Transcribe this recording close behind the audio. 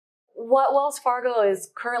What Wells Fargo is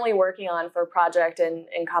currently working on for a project in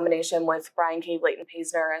combination with Bryan, Leighton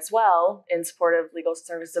Paisner as well, in support of Legal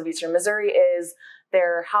Services of Eastern Missouri, is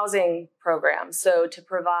their housing program. So to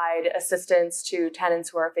provide assistance to tenants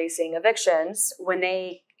who are facing evictions. When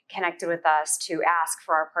they connected with us to ask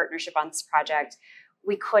for our partnership on this project,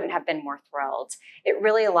 we couldn't have been more thrilled. It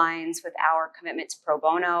really aligns with our commitment to pro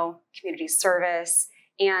bono, community service,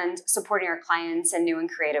 and supporting our clients in new and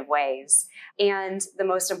creative ways. And the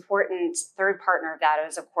most important third partner of that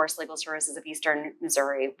is, of course, Legal Services of Eastern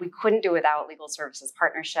Missouri. We couldn't do without Legal Services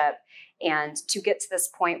partnership. And to get to this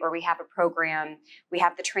point where we have a program, we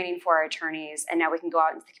have the training for our attorneys, and now we can go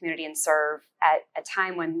out into the community and serve at a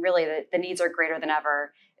time when really the needs are greater than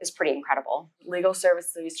ever is pretty incredible. Legal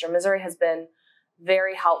Services of Eastern Missouri has been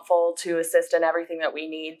very helpful to assist in everything that we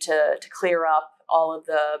need to clear up all of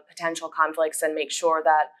the potential conflicts and make sure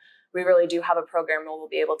that we really do have a program where we'll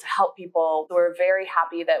be able to help people. We're very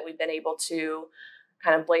happy that we've been able to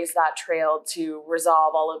kind of blaze that trail to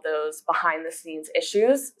resolve all of those behind the scenes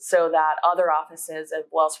issues so that other offices of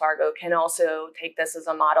Wells Fargo can also take this as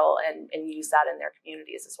a model and use that in their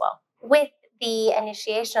communities as well. With the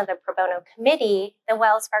initiation of the pro bono committee, the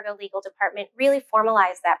Wells Fargo Legal Department really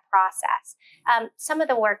formalized that process. Some of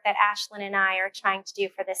the work that Ashlyn and I are trying to do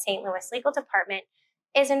for the St. Louis Legal Department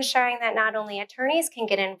is ensuring that not only attorneys can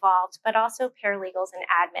get involved, but also paralegals and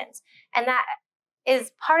admins. And that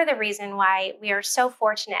is part of the reason why we are so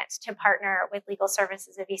fortunate to partner with Legal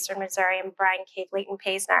Services of Eastern Missouri and Bryan, Leighton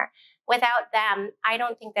Paisner. Without them, I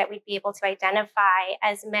don't think that we'd be able to identify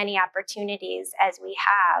as many opportunities as we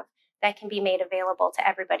have that can be made available to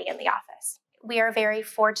everybody in the office. We are very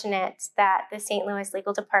fortunate that the St. Louis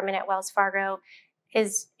Legal Department at Wells Fargo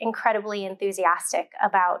is incredibly enthusiastic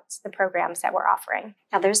about the programs that we're offering.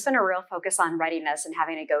 Now, there's been a real focus on readiness and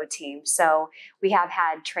having a go team. So we have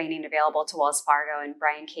had training available to Wells Fargo and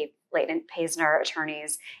Bryan, Leighton Paisner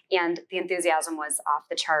attorneys, and the enthusiasm was off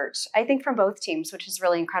the chart, I think, from both teams, which is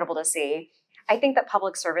really incredible to see. I think that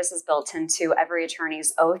public service is built into every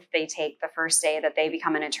attorney's oath they take the first day that they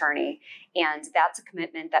become an attorney. And that's a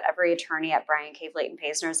commitment that every attorney at Bryan, Leighton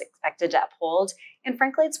Paisner is expected to uphold. And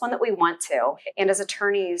frankly, it's one that we want to. And as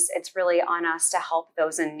attorneys, it's really on us to help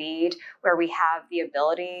those in need where we have the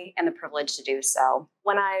ability and the privilege to do so.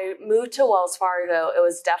 When I moved to Wells Fargo, it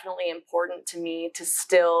was definitely important to me to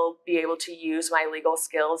still be able to use my legal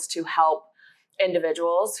skills to help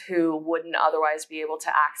individuals who wouldn't otherwise be able to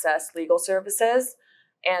access legal services.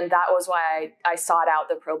 And that was why I sought out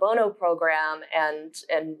the pro bono program and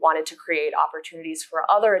wanted to create opportunities for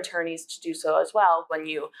other attorneys to do so as well. When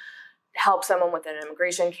you help someone with an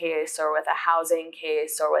immigration case or with a housing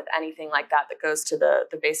case or with anything like that that goes to the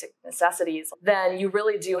basic necessities, then you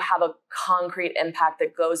really do have a concrete impact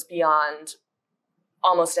that goes beyond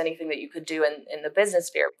almost anything that you could do in the business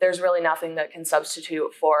sphere. There's really nothing that can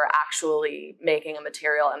substitute for actually making a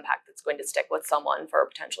material impact that's going to stick with someone for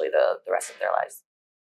potentially the rest of their lives.